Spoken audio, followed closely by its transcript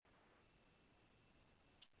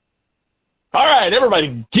right,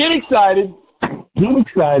 everybody, get excited. Get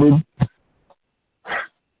excited.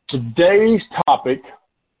 Today's topic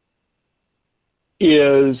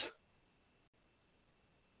is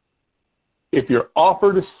if you're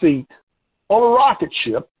offered a seat on a rocket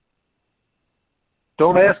ship,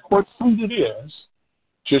 don't ask what seat it is,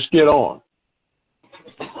 just get on.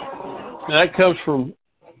 And that comes from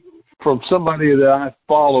somebody that I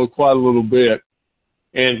follow quite a little bit,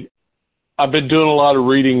 and I've been doing a lot of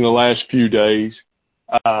reading the last few days,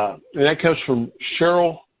 and that comes from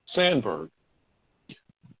Sheryl Sandberg.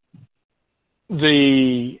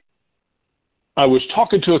 I was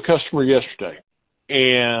talking to a customer yesterday,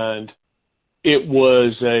 and it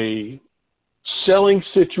was a selling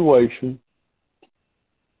situation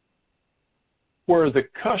where the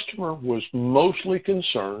customer was mostly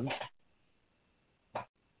concerned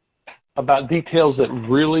about details that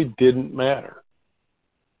really didn't matter.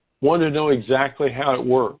 Wanted to know exactly how it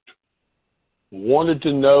worked. Wanted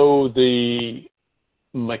to know the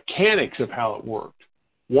mechanics of how it worked.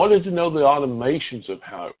 Wanted to know the automations of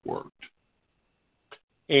how it worked.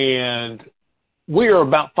 And we are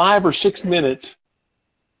about 5 or 6 minutes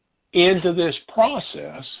into this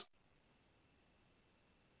process,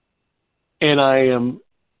 and I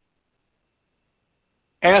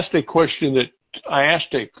answered a question of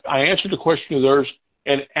theirs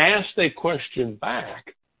and asked a question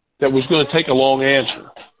back that was going to take a long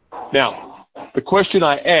answer. Now, the question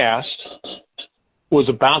I asked was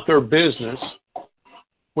about their business,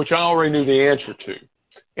 which I already knew the answer to.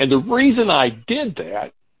 And the reason I did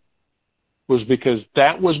that was because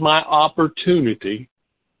that was my opportunity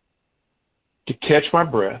to catch my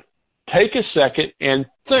breath, take a second, and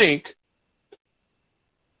think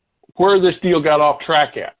where this deal got off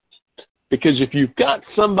track at. Because if you've got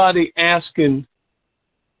somebody asking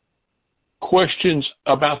questions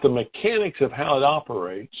about the mechanics of how it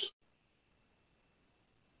operates,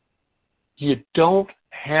 you don't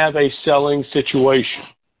have a selling situation.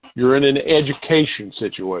 You're in an education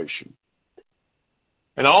situation.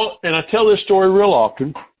 And I tell this story real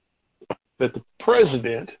often, that the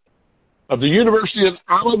president of the University of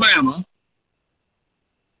Alabama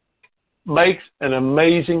makes an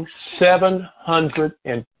amazing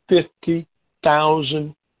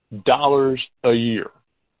 $750,000 a year.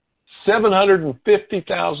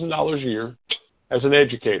 $750,000 a year as an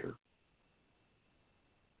educator.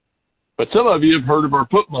 But some of you have heard of our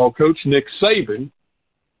football coach, Nick Saban.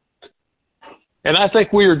 And I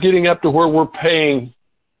think we are getting up to where we're paying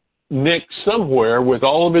Nick somewhere with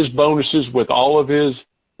all of his bonuses, with all of his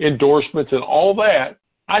endorsements and all that.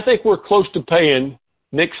 I think we're close to paying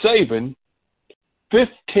Nick Saban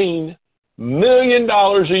 $15 million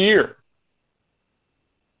a year.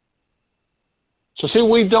 So see,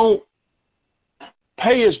 we don't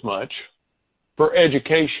pay as much for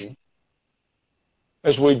education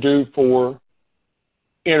as we do for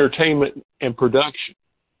entertainment and production.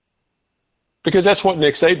 Because that's what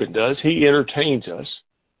Nick Saban does. He entertains us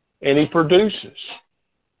and he produces.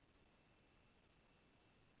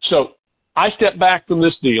 So I step back from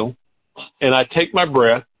this deal and I take my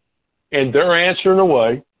breath, and they're answering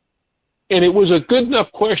away. And it was a good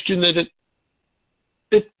enough question that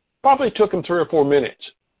it probably took them 3 or 4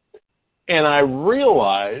 minutes. And I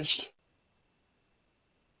realized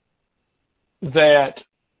that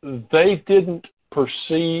they didn't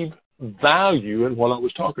perceive value in what I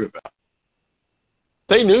was talking about.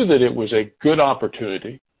 They knew that it was a good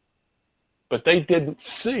opportunity, but they didn't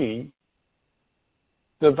see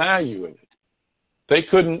the value in it. They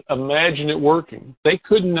couldn't imagine it working. They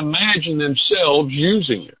couldn't imagine themselves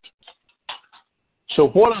using it. So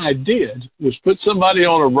what I did was put somebody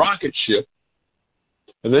on a rocket ship,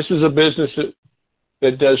 and this is a business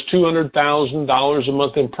that does $200,000 a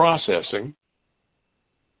month in processing.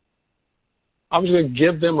 I was going to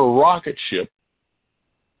give them a rocket ship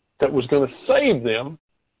that was going to save them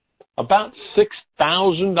about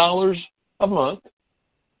 $6,000 a month,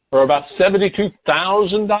 or about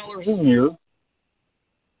 $72,000 a year,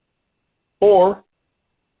 or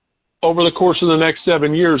over the course of the next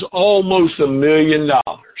 7 years, almost $1 million.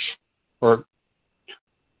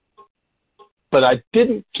 But I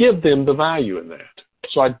didn't give them the value in that.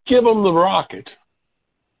 So I'd give them the rocket,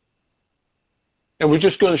 and we're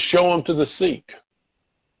just going to show them to the seat.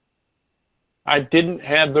 I didn't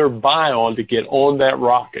have their buy-on to get on that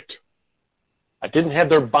rocket. I didn't have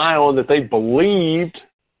their buy-on that they believed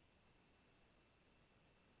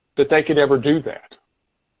that they could ever do that.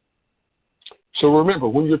 So remember,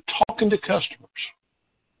 when you're talking to customers,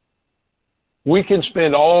 we can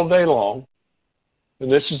spend all day long, and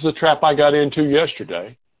this is the trap I got into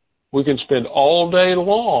yesterday, we can spend all day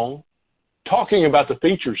long talking about the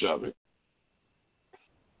features of it,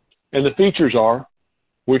 And the features are,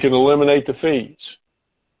 we can eliminate the fees.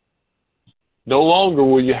 No longer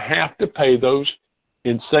will you have to pay those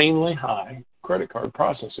insanely high credit card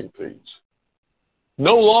processing fees.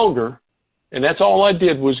 No longer, and that's all I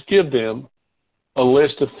did was give them a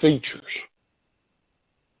list of features.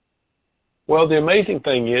 Well, the amazing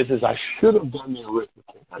thing is I should have done the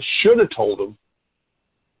arithmetic. I should have told them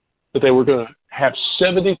that they were going to have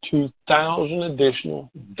 $72,000 additional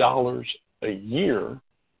dollars a year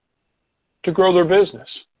to grow their business.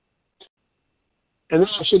 And then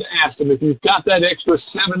I should ask them, if you've got that extra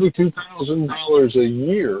 $72,000 a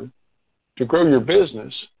year to grow your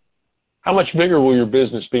business, how much bigger will your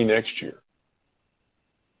business be next year?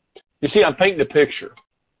 You see, I'm painting a picture.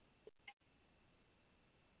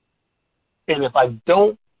 And if I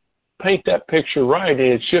don't paint that picture right, and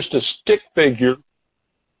it's just a stick figure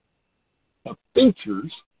of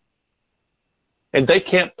features, and they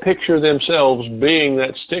can't picture themselves being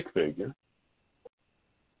that stick figure,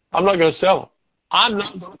 I'm not going to sell them. I'm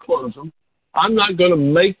not going to close them. I'm not going to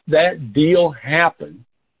make that deal happen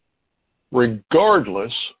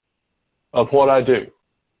regardless of what I do.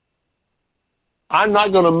 I'm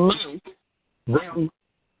not going to make them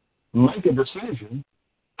make a decision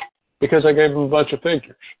because I gave them a bunch of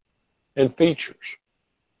figures and features.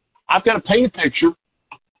 I've got to paint a picture.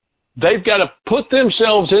 They've got to put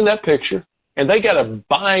themselves in that picture, and they got to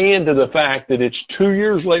buy into the fact that it's 2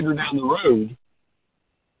 years later down the road,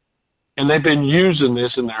 and they've been using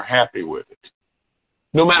this and they're happy with it.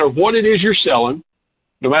 No matter what it is you're selling,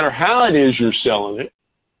 no matter how it is you're selling it,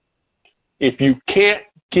 if you can't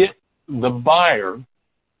get the buyer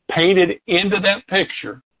painted into that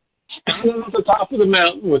picture, standing at the top of the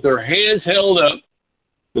mountain with their hands held up,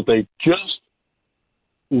 that they just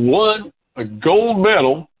won a gold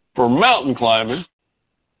medal for mountain climbing,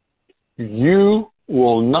 you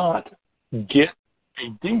will not get a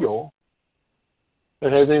deal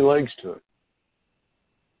that has any legs to it.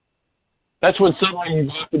 That's when suddenly you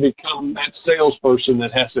have to become that salesperson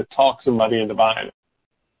that has to talk somebody into buying it.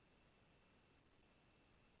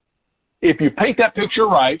 If you paint that picture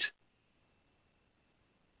right,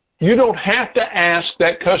 you don't have to ask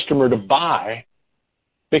that customer to buy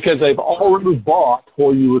because they've already bought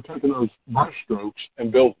while you were taking those brush strokes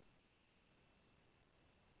and building.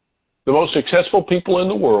 The most successful people in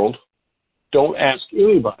the world don't ask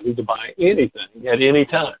anybody to buy anything at any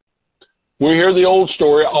time. We hear the old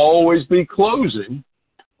story, always be closing,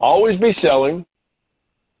 always be selling,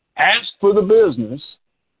 ask for the business.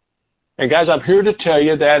 And guys, I'm here to tell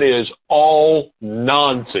you that is all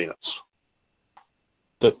nonsense.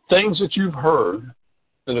 The things that you've heard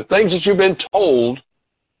and the things that you've been told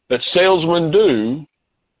that salesmen do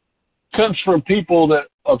comes from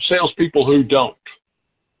salespeople who don't.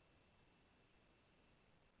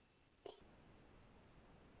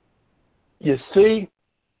 You see,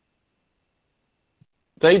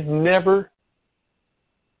 they've never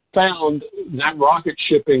found that rocket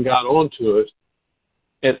ship and got onto it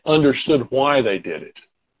and understood why they did it.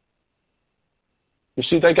 You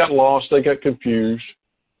see, they got lost, they got confused.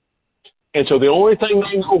 And so the only thing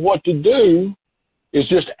they know what to do is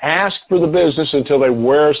just ask for the business until they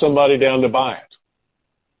wear somebody down to buy it.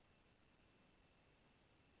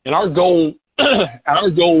 And our goal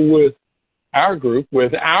with our group,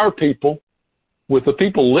 with our people, with the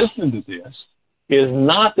people listening to this, is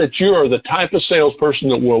not that you are the type of salesperson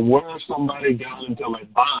that will wear somebody down until they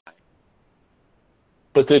buy,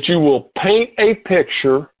 but that you will paint a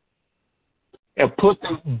picture and put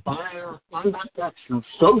that buyer on that picture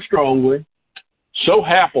so strongly, so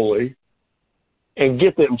happily, and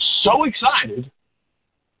get them so excited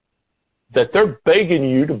that they're begging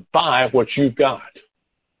you to buy what you've got.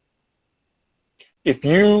 If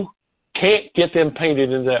you can't get them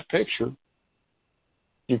painted in that picture,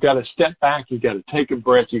 you've got to step back, you've got to take a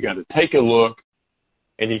breath, you've got to take a look,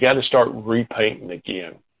 and you got to start repainting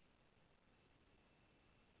again.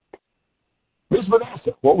 Ms.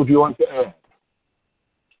 Vanessa, what would you like to add?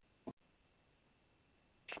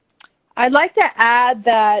 I'd like to add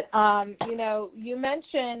that, you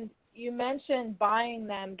mentioned buying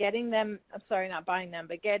them, getting them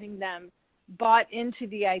bought into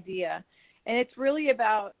the idea. And it's really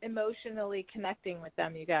about emotionally connecting with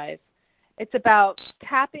them, you guys. It's about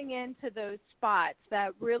tapping into those spots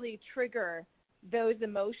that really trigger those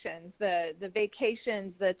emotions, the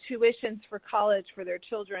vacations, the tuitions for college for their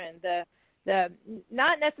children, the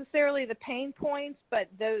not necessarily the pain points, but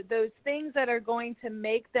those things that are going to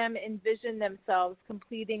make them envision themselves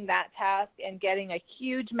completing that task and getting a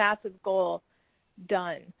huge, massive goal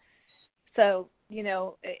done. So,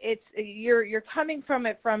 you're coming from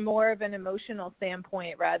it from more of an emotional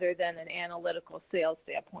standpoint rather than an analytical sales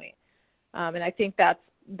standpoint. And I think that's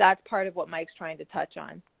part of what Mike's trying to touch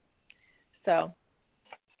on. So.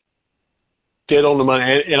 Dead on the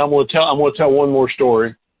money. And I'm going to tell one more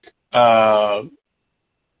story. And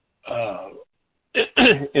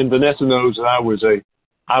Vanessa knows that I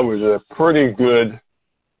was a pretty good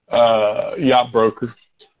yacht broker,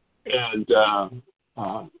 and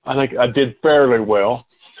I think I did fairly well.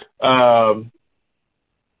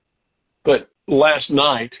 But last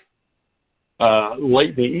night, late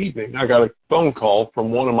in the evening, I got a phone call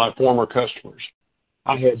from one of my former customers.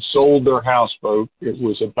 I had sold their houseboat. It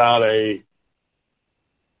was about a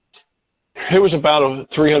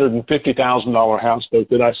 $350,000 houseboat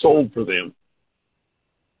that I sold for them.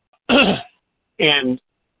 And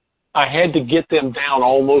I had to get them down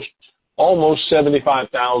almost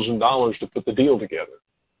 $75,000 to put the deal together.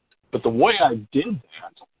 But the way I did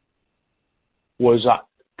that was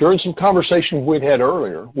during some conversation we'd had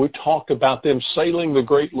earlier, we talked about them sailing the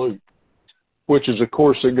Great Loop, which is a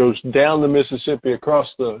course that goes down the Mississippi, across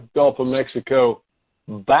the Gulf of Mexico,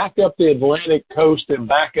 back up the Atlantic coast, and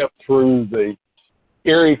back up through the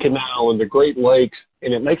Erie Canal and the Great Lakes,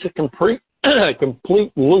 and it makes a complete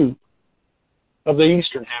loop of the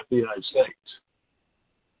eastern half of the United States.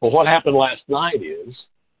 Well, what happened last night is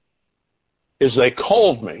they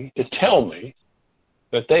called me to tell me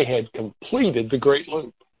that they had completed the Great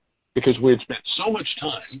Loop, because we had spent so much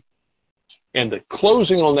time, and the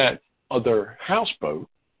closing on that other houseboat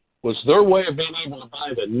was their way of being able to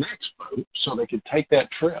buy the next boat so they could take that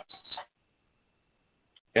trip.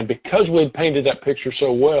 And because we had painted that picture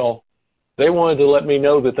so well, they wanted to let me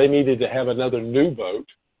know that they needed to have another new boat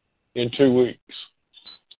in 2 weeks.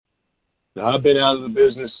 Now, I've been out of the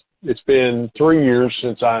business. It's been 3 years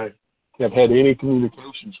since I have had any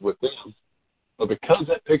communications with them. But because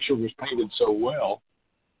that picture was painted so well,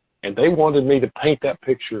 and they wanted me to paint that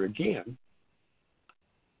picture again,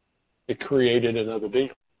 it created another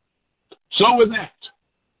deal. So with that,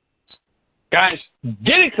 guys,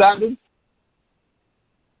 get excited,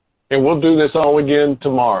 and we'll do this all again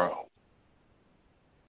tomorrow.